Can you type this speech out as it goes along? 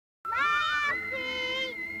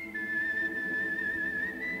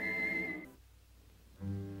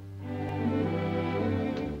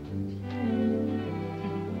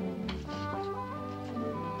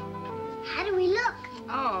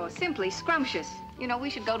simply scrumptious. You know, we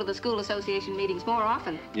should go to the school association meetings more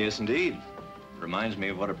often. Yes, indeed. Reminds me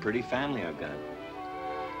of what a pretty family I've got.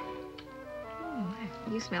 Oh,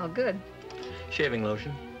 you smell good. Shaving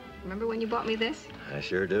lotion. Remember when you bought me this? I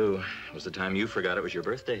sure do. It was the time you forgot it was your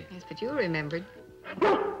birthday. Yes, but you remembered.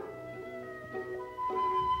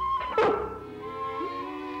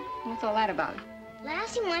 What's all that about?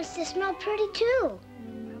 Lassie wants to smell pretty, too.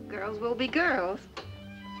 Well, girls will be girls.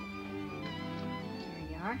 There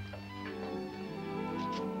you are.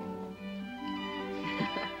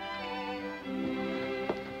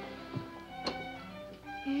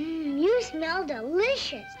 You smell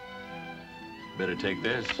delicious. Better take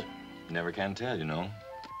this. Never can tell, you know.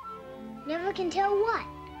 Never can tell what.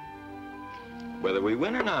 Whether we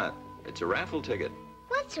win or not. It's a raffle ticket.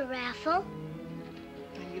 What's a raffle?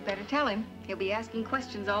 You better tell him. He'll be asking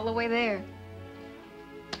questions all the way there.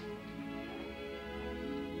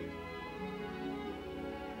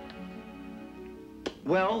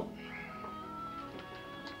 Well,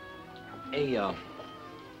 a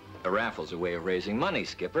raffle's a way of raising money,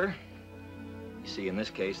 Skipper. You see, in this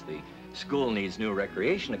case, the school needs new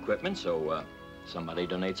recreation equipment, so somebody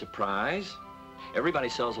donates a prize. Everybody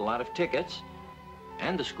sells a lot of tickets,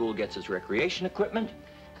 and the school gets its recreation equipment,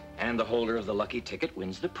 and the holder of the lucky ticket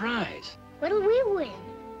wins the prize. What'll we win?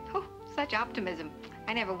 Oh, such optimism.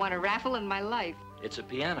 I never won a raffle in my life. It's a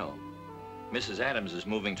piano. Mrs. Adams is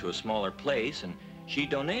moving to a smaller place, and she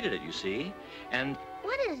donated it, you see, and...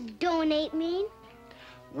 What does donate mean?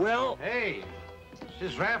 Well... Hey, is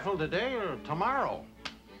this raffle today or tomorrow?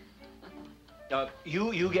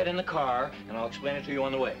 You get in the car, and I'll explain it to you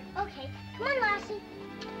on the way. Okay. Come on, Lassie.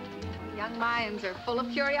 Young minds are full of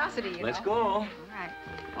curiosity, you know. Let's go. All right.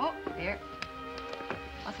 Oh, here.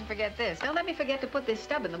 Mustn't forget this. Don't let me forget to put this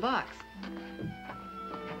stub in the box.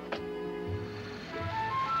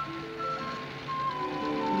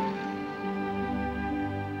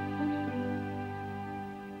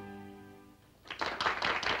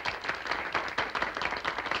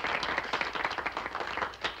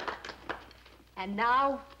 And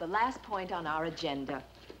now, the last point on our agenda,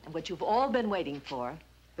 and what you've all been waiting for,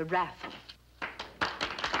 the raffle.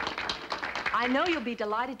 I know you'll be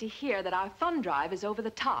delighted to hear that our fund drive is over the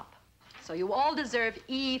top, so you all deserve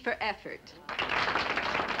E for effort.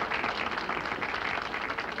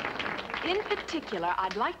 In particular,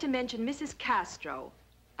 I'd like to mention Mrs. Castro,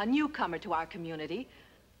 a newcomer to our community,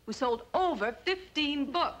 who sold over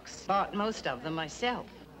 15 books. Bought most of them myself.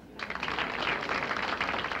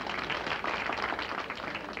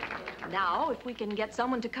 Now, if we can get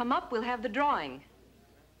someone to come up, we'll have the drawing.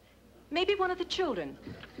 Maybe one of the children.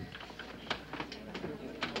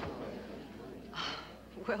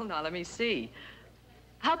 Well, now, let me see.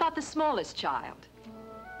 How about the smallest child?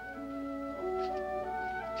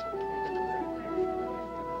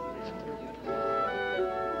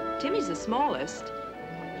 Timmy's the smallest.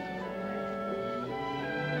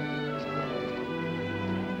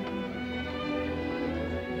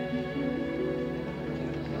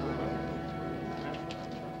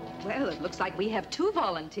 Well, it looks like we have 2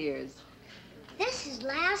 volunteers. This is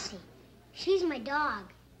Lassie. She's my dog.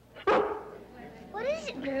 What is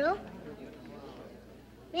it, girl?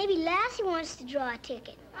 Maybe Lassie wants to draw a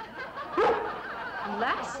ticket.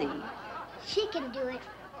 Lassie? She can do it.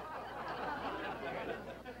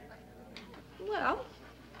 Well,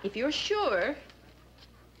 if you're sure.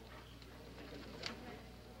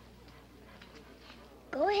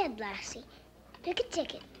 Go ahead, Lassie. Pick a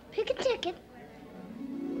ticket. Pick a ticket.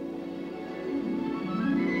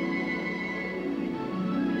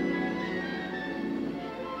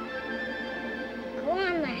 Go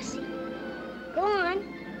on, Lassie. Go on.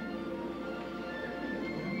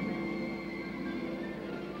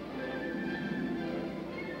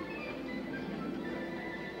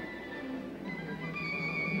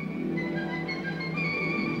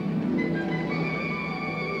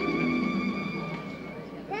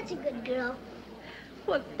 That's a good girl.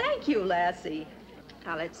 Well, thank you, Lassie.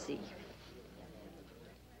 Now, let's see.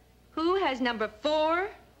 Who has number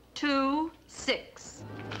 426?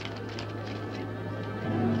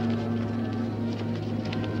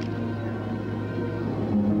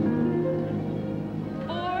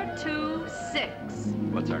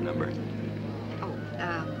 What's our number? Oh,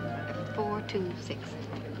 426.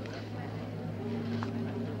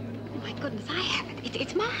 Oh, my goodness, I have it.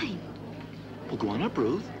 It's mine. Well, go on up,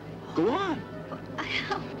 Ruth. Go on.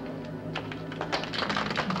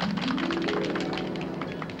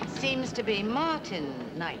 Seems to be Martin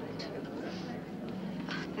night.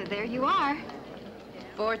 There you are.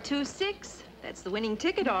 426. That's the winning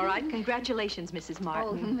ticket, all right. Congratulations, Mrs.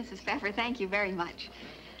 Martin. Oh, Mrs. Pfeffer, thank you very much.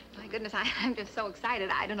 My goodness, I'm just so excited.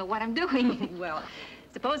 I don't know what I'm doing. Well,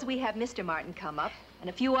 suppose we have Mr. Martin come up and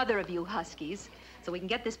a few other of you huskies so we can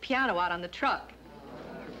get this piano out on the truck.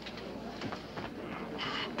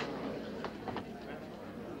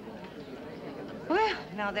 Well,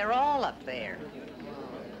 now they're all up there.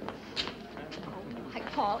 My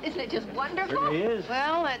Paul, isn't it just wonderful? Certainly is.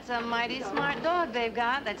 Well, that's a mighty smart dog they've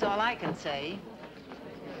got. That's all I can say.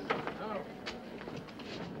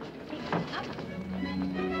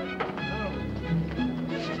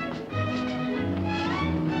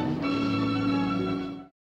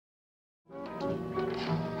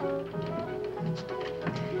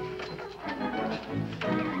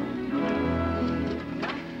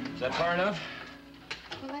 Is that far enough?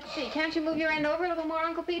 Well, let's see. Can't you move your end over a little more,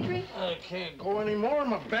 Uncle Petrie? I can't go anymore.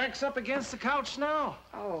 My back's up against the couch now.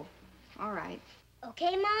 Oh, all right.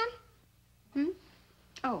 Okay, Mom?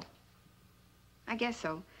 Oh, I guess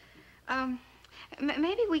so.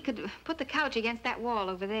 Maybe we could put the couch against that wall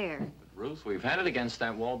over there. Ruth, we've had it against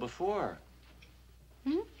that wall before.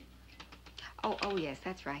 Oh, yes,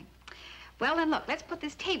 that's right. Well, then, look, let's put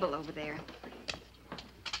this table over there.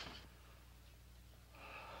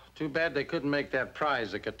 Too bad they couldn't make that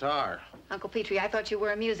prize a guitar. Uncle Petrie, I thought you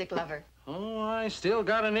were a music lover. Oh, I still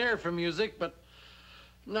got an ear for music, but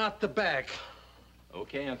not the back.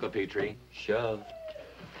 Okay, Uncle Petrie. Shove.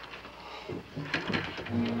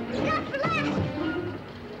 Stop for Lassie!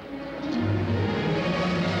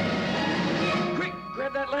 Quick,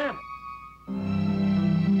 grab that lamp.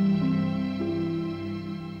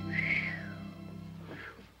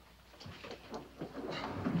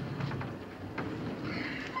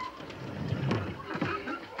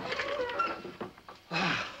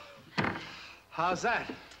 How's that?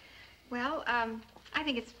 Well, I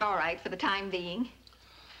think it's all right for the time being.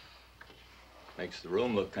 Makes the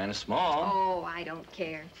room look kind of small. Oh, I don't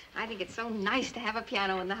care. I think it's so nice to have a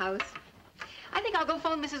piano in the house. I think I'll go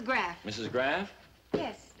phone Mrs. Graff. Mrs. Graff?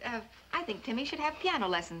 Yes, I think Timmy should have piano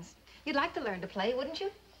lessons. You'd like to learn to play, wouldn't you?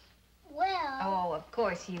 Well... Oh, of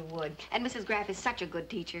course you would. And Mrs. Graff is such a good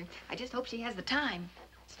teacher. I just hope she has the time.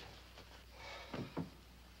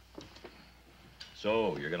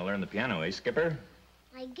 So, you're gonna learn the piano, eh, Skipper?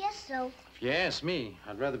 I guess so. If you ask me,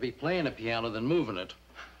 I'd rather be playing a piano than moving it.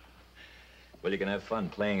 Well, you can have fun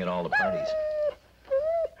playing at all the parties.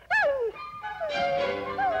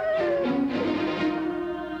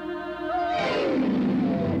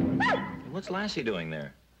 What's Lassie doing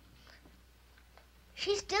there?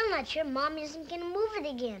 She's still not sure Mommy isn't gonna move it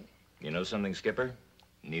again. You know something, Skipper?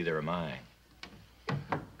 Neither am I.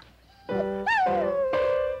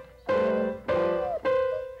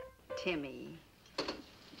 Timmy,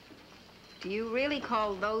 do you really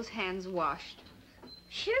call those hands washed?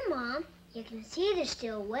 Sure, Mom. You can see they're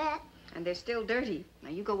still wet. And they're still dirty. Now,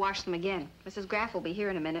 you go wash them again. Mrs. Graff will be here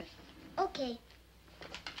in a minute. Okay.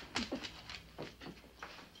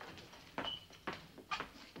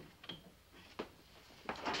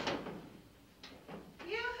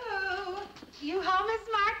 Yoo-hoo! You home, Miss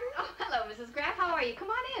Martin? Oh, hello, Mrs. Graff. How are you? Come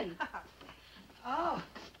on in. Oh.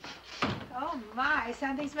 Oh, my.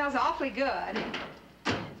 Something smells awfully good.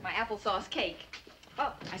 It's my applesauce cake.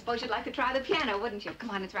 Well, I suppose you'd like to try the piano, wouldn't you? Come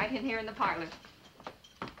on, it's right in here in the parlor.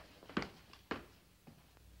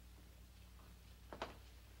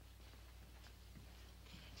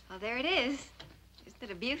 Well, there it is. Isn't it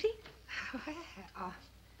a beauty?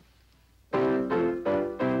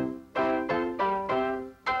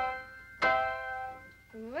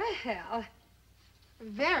 Well,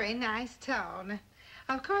 very nice tone.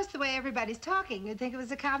 Of course, the way everybody's talking, you'd think it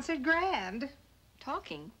was a concert grand.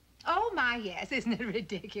 Talking? Oh, my, yes. Isn't it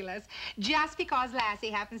ridiculous? Just because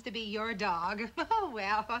Lassie happens to be your dog. Oh,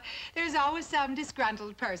 well, there's always some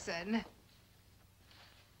disgruntled person.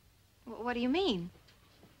 What do you mean?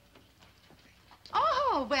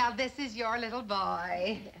 Oh, well, this is your little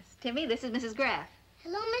boy. Yes, Timmy, this is Mrs. Graff.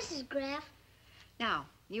 Hello, Mrs. Graff. Now,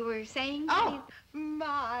 you were saying... Oh,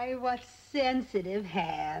 my, what sensitive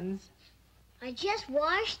hands. I just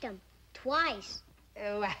washed them twice.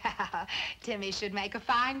 Well, Timmy should make a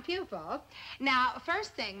fine pupil. Now,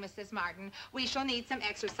 first thing, Mrs. Martin, we shall need some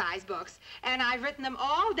exercise books, and I've written them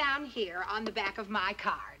all down here on the back of my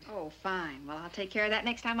card. Oh, fine. Well, I'll take care of that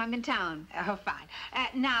next time I'm in town. Oh, fine.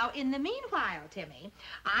 Now, in the meanwhile, Timmy,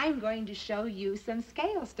 I'm going to show you some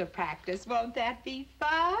scales to practice. Won't that be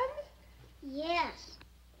fun? Yes.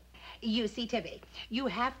 You see, Timmy, you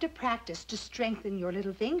have to practice to strengthen your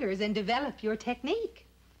little fingers and develop your technique.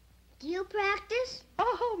 Do you practice?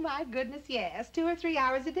 Oh, my goodness, yes. 2 or 3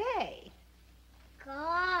 hours a day.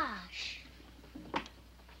 Gosh.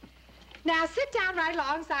 Now, sit down right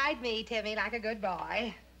alongside me, Timmy, like a good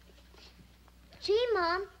boy. Gee,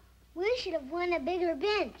 Mom, We should have won a bigger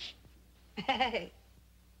bench. Hey.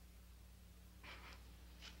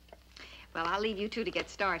 Well, I'll leave you two to get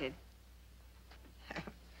started.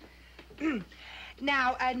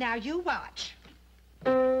 Now you watch.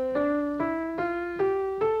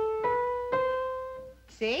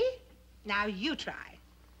 See? Now you try.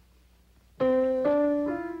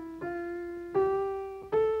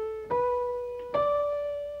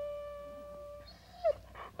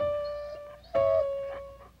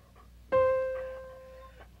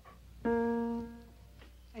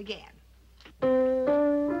 Again.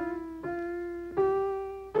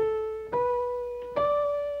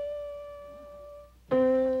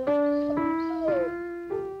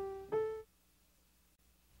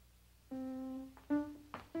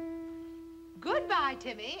 Goodbye,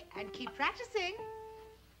 Timmy, and keep practicing.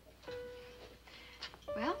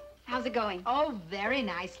 Well, how's it going? Oh, very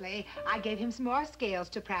nicely. I gave him some more scales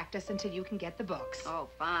to practice until you can get the books. Oh,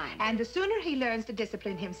 fine. And the sooner he learns to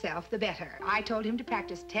discipline himself, the better. I told him to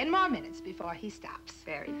practice 10 more minutes before he stops.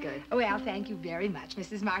 Very good. Well, thank you very much,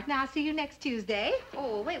 Mrs. Martin. I'll see you next Tuesday.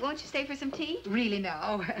 Oh, wait, won't you stay for some tea? Really,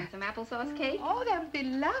 no. And some applesauce cake? Oh, that would be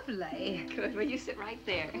lovely. Good. Well, you sit right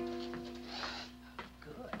there. Good.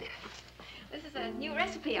 This is a new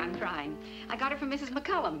recipe I'm trying. I got it from Mrs.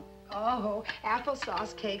 McCullum. Oh,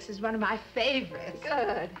 applesauce cakes is one of my favorites.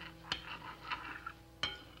 Good.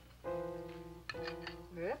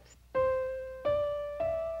 Whoops.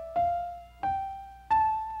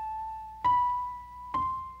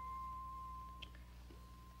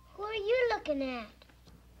 Who are you looking at?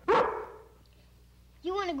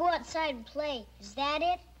 You want to go outside and play, is that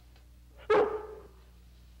it?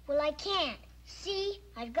 Well, I can't. See,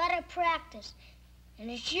 I've got to practice, and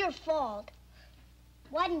it's your fault.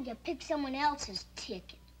 Why didn't you pick someone else's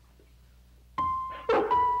ticket?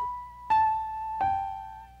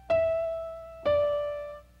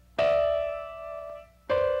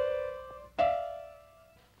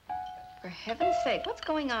 For heaven's sake, what's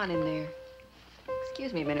going on in there?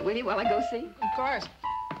 Excuse me a minute, will you, while I go see? Of course.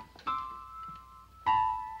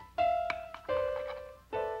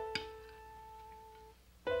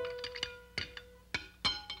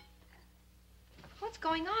 What's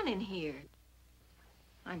going on in here?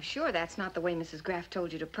 I'm sure that's not the way Mrs. Graff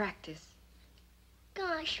told you to practice.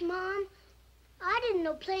 Gosh, Mom, I didn't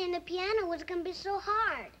know playing the piano was going to be so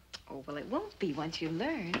hard. Oh, well, it won't be once you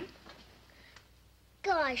learn.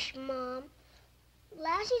 Gosh, Mom,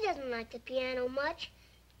 Lassie doesn't like the piano much.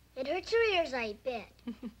 It hurts her ears, I bet.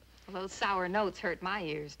 Well, those sour notes hurt my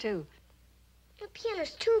ears, too. The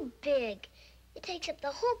piano's too big. It takes up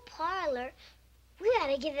the whole parlor. We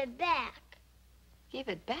gotta give it back. Give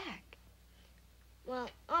it back. Well,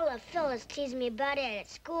 all the fellas teased me about it at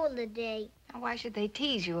school today. Now, why should they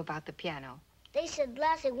tease you about the piano? They said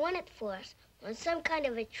Lassie won it for us on some kind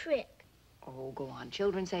of a trick. Oh, go on.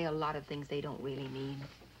 Children say a lot of things they don't really mean.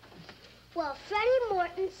 Well, Freddie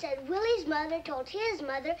Morton said Willie's mother told his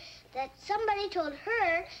mother that somebody told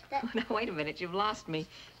her that... Now, wait a minute. You've lost me.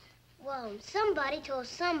 Well, somebody told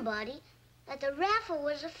somebody that the raffle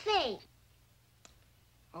was a fake.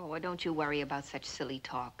 Oh, well, don't you worry about such silly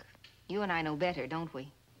talk. You and I know better, don't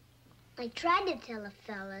we? I tried to tell the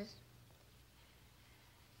fellas.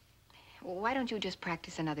 Well, why don't you just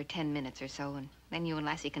practice another 10 minutes or so, and then you and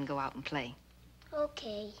Lassie can go out and play.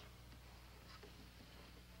 Okay.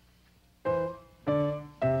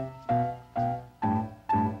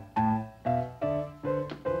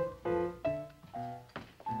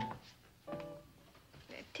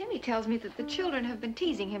 Timmy tells me that the children have been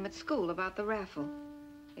teasing him at school about the raffle.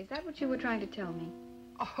 Is that what you were trying to tell me?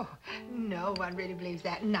 Oh, no one really believes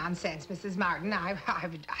that nonsense, Mrs. Martin.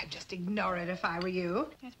 I'd just ignore it if I were you.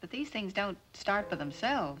 Yes, but these things don't start for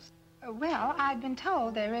themselves. Well, I've been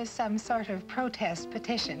told there is some sort of protest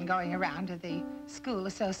petition going around to the school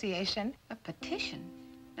association. A petition?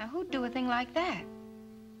 Now, who'd do a thing like that?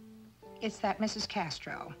 It's that Mrs.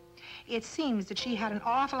 Castro. It seems that she had an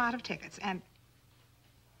awful lot of tickets and...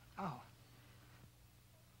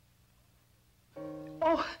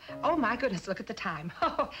 Oh, my goodness, look at the time.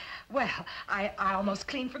 Oh, well, I almost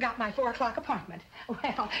clean forgot my 4 o'clock appointment.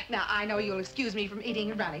 Well, now, I know you'll excuse me from eating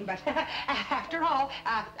and running, but after all,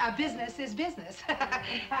 business is business.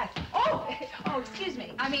 Oh, excuse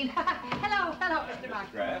me. I mean, hello, Mr. Martin.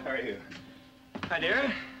 Graff, how are you? Hi,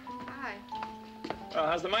 dear. Hi. Well,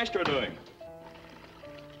 how's the maestro doing?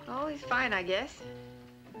 Oh, he's fine, I guess.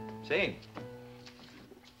 See?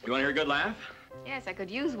 You want to hear a good laugh? Yes, I could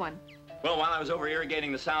use one. Well, while I was over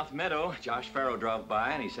irrigating the South Meadow, Josh Farrow drove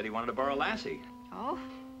by and he said he wanted to borrow Lassie. Oh?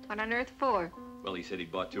 What on earth for? Well, he said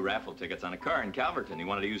he'd bought 2 raffle tickets on a car in Calverton. He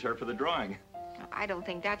wanted to use her for the drawing. I don't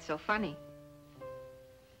think that's so funny.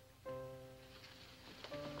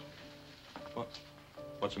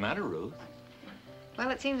 What's the matter, Ruth?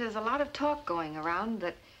 Well, it seems there's a lot of talk going around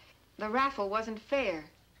that the raffle wasn't fair.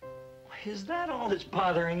 Is that all that's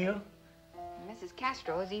bothering you? Mrs.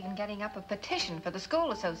 Castro is even getting up a petition for the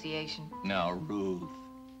school association. Now, Ruth,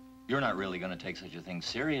 you're not really going to take such a thing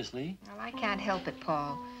seriously. Well, I can't help it,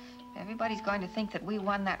 Paul. Everybody's going to think that we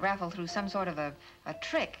won that raffle through some sort of a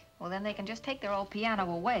trick. Well, then they can just take their old piano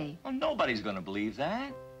away. Well, nobody's going to believe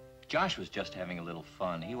that. Josh was just having a little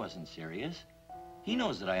fun. He wasn't serious. He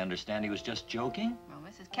knows that I understand he was just joking. Well,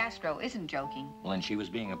 Mrs. Castro isn't joking. Well, and she was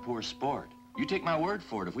being a poor sport. You take my word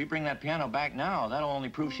for it. If we bring that piano back now, that'll only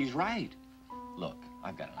prove she's right. Look,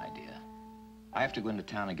 I've got an idea. I have to go into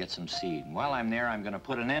town and get some seed. And while I'm there, I'm going to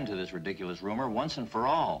put an end to this ridiculous rumor once and for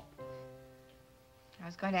all. I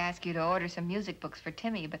was going to ask you to order some music books for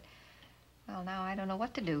Timmy, but, well, now I don't know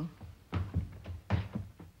what to do.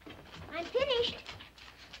 I'm finished.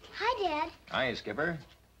 Hi, Dad. Hiya, Skipper.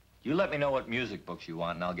 You let me know what music books you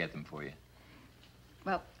want, and I'll get them for you.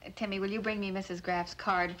 Well, Timmy, will you bring me Mrs. Graff's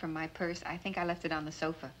card from my purse? I think I left it on the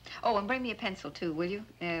sofa. Oh, and bring me a pencil, too, will you?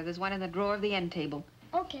 There's one in the drawer of the end table.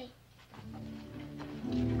 Okay.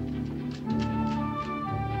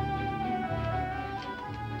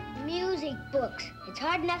 Music books. It's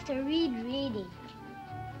hard enough to read reading.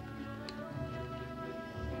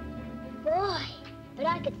 Boy, but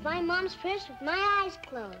I could find Mom's purse with my eyes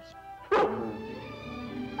closed.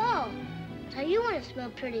 Oh, so you want to smell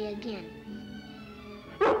pretty again.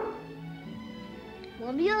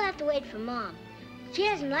 Well, you'll have to wait for Mom. She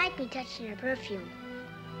doesn't like me touching her perfume.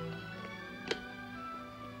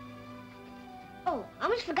 Oh, I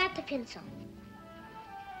almost forgot the pencil.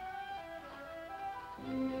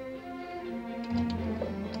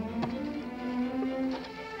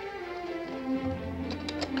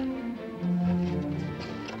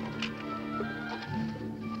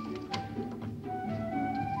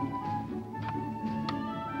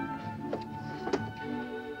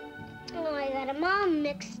 Oh, I got them all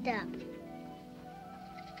mixed up.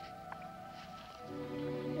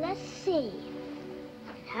 Let's see.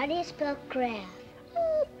 How do you spell Graff?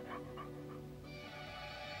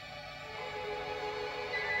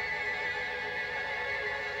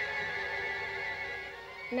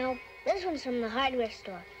 No, this one's from the hardware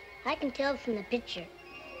store. I can tell from the picture.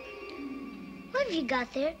 What have you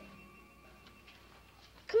got there?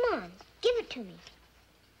 Come on, give it to me.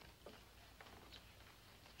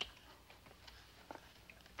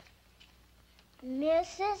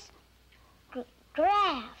 Mrs.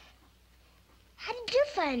 Graff. How did you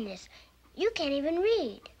find this? You can't even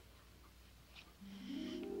read.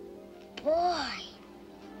 Boy.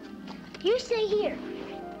 You stay here.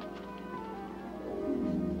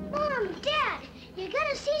 Mom, Dad, you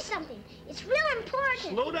gotta see something. It's real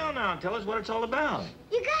important. Slow down now and tell us what it's all about.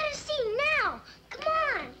 You gotta see now. Come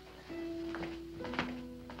on.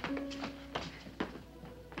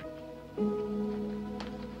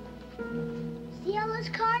 See all those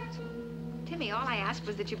cards? Timmy, all I asked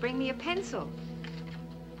was that you bring me a pencil.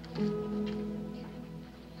 Now,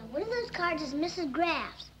 one of those cards is Mrs.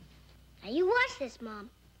 Graff's. Now, you watch this, Mom.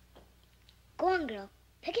 Go on, girl.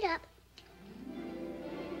 Pick it up.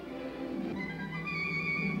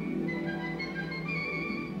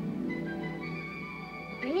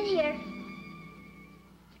 Bring it here.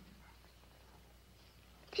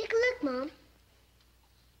 Take a look, Mom.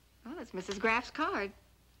 Oh, it's Mrs. Graff's card.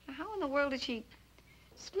 Now, how in the world did she...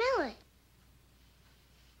 Smell it.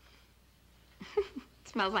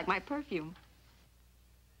 It smells like my perfume.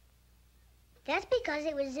 That's because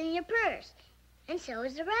it was in your purse. And so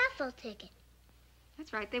is the raffle ticket.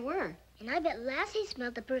 That's right, they were. And I bet Lassie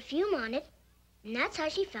smelled the perfume on it. And that's how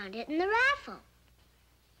she found it in the raffle.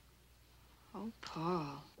 Oh,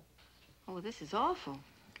 Paul. Oh, this is awful.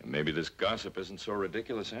 And maybe this gossip isn't so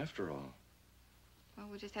ridiculous after all. Well,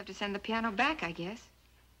 we'll just have to send the piano back, I guess.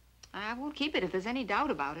 I won't keep it if there's any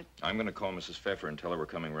doubt about it. I'm going to call Mrs. Pfeffer and tell her we're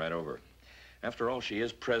coming right over. After all, she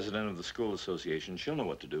is president of the school association. She'll know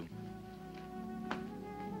what to do.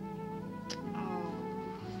 Oh.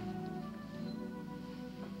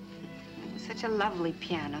 It was such a lovely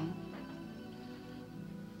piano.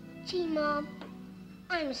 Gee, Mom,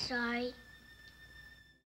 I'm sorry.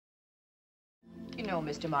 You know,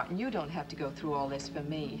 Mr. Martin, you don't have to go through all this for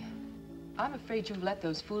me. I'm afraid you've let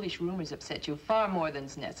those foolish rumors upset you far more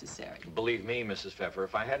than's necessary. Believe me, Mrs. Pfeffer,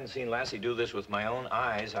 if I hadn't seen Lassie do this with my own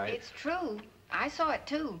eyes, It's true. I saw it,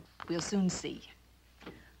 too. We'll soon see.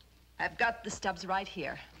 I've got the stubs right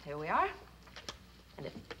here. Here we are. And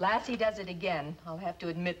if Lassie does it again, I'll have to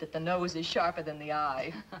admit that the nose is sharper than the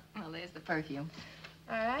eye. Well, there's the perfume.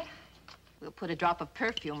 All right. We'll put a drop of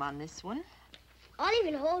perfume on this one. I'll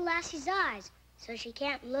even hold Lassie's eyes so she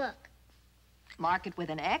can't look. Mark it with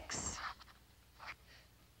an X.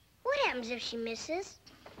 What happens if she misses?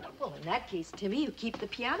 Well, in that case, Timmy, you keep the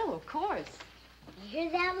piano, of course. You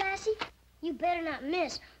hear that, Lassie? You better not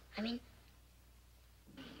miss.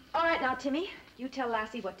 All right, now, Timmy, you tell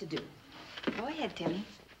Lassie what to do. Go ahead, Timmy.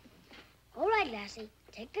 All right, Lassie.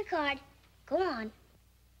 Take the card. Go on.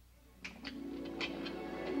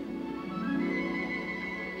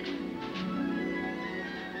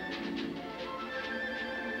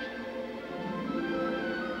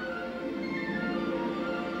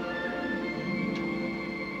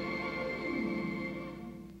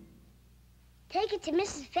 Take it to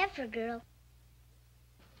Mrs. Pfeffer, girl.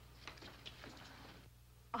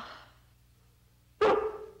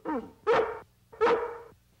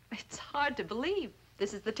 It's hard to believe.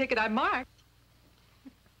 This is the ticket I marked.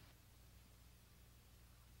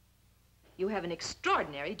 You have an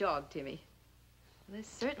extraordinary dog, Timmy. This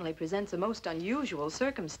certainly presents a most unusual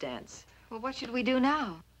circumstance. Well, what should we do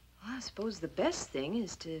now? Well, I suppose the best thing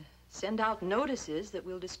is to send out notices that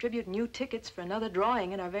we'll distribute new tickets for another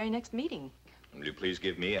drawing in our very next meeting. Will you please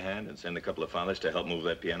give me a hand and send a couple of fathers to help move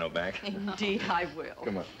that piano back? Indeed, I will.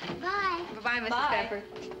 Come on. Bye. Goodbye, Mrs. Bye. Pepper.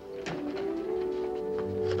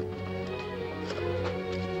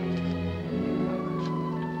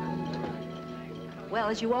 Well,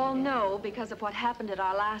 as you all know, because of what happened at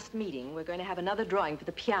our last meeting, we're going to have another drawing for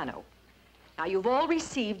the piano. Now, you've all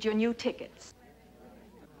received your new tickets.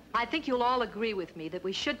 I think you'll all agree with me that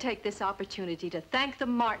we should take this opportunity to thank the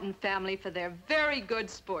Martin family for their very good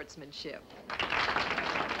sportsmanship.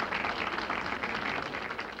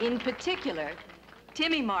 In particular,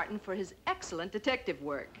 Timmy Martin for his excellent detective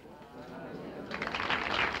work.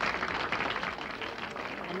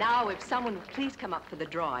 And now, if someone would please come up for the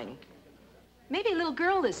drawing. Maybe a little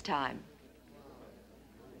girl this time.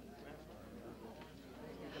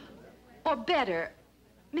 Or better,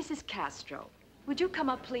 Mrs. Castro. Would you come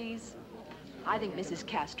up, please? I think Mrs.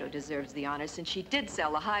 Castro deserves the honor since she did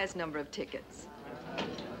sell the highest number of tickets. All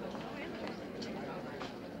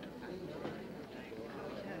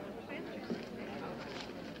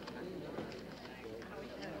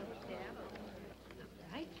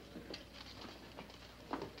right.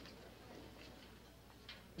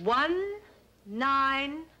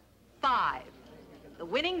 195. The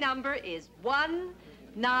winning number is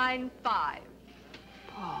 195.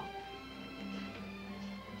 Paul.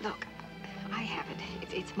 Look, I have it.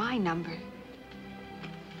 It's my number.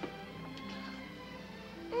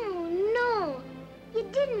 Oh, no. You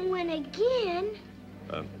didn't win again.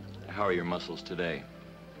 How are your muscles today?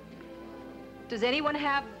 Does anyone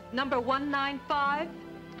have number 195?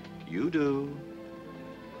 You do.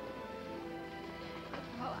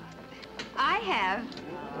 I have.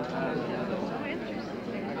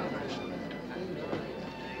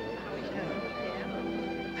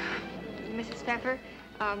 Mrs. Pfeffer,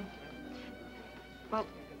 well,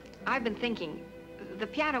 I've been thinking, the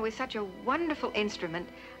piano is such a wonderful instrument.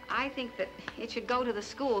 I think that it should go to the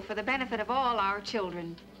school for the benefit of all our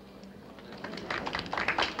children.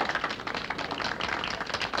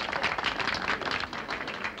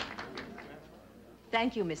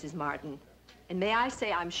 Thank you, Mrs. Martin. And may I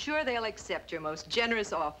say, I'm sure they'll accept your most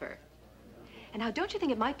generous offer. And now, don't you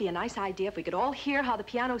think it might be a nice idea if we could all hear how the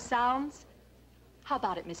piano sounds? How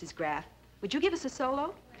about it, Mrs. Graff? Would you give us a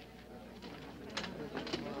solo?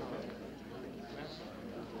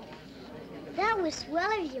 That was swell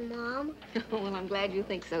of you, Mom. Well, I'm glad you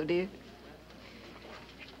think so, dear.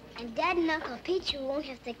 And Dad and Uncle Peter won't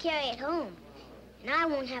have to carry it home. And I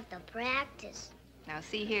won't have to practice. Now,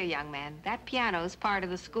 see here, young man, that piano's part of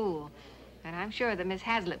the school. And I'm sure that Miss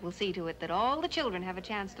Hazlitt will see to it that all the children have a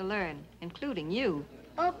chance to learn, including you.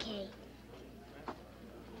 Okay.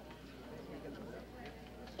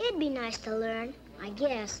 It'd be nice to learn, I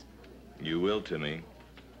guess. You will, Timmy.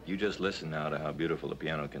 You just listen now to how beautiful the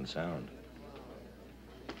piano can sound.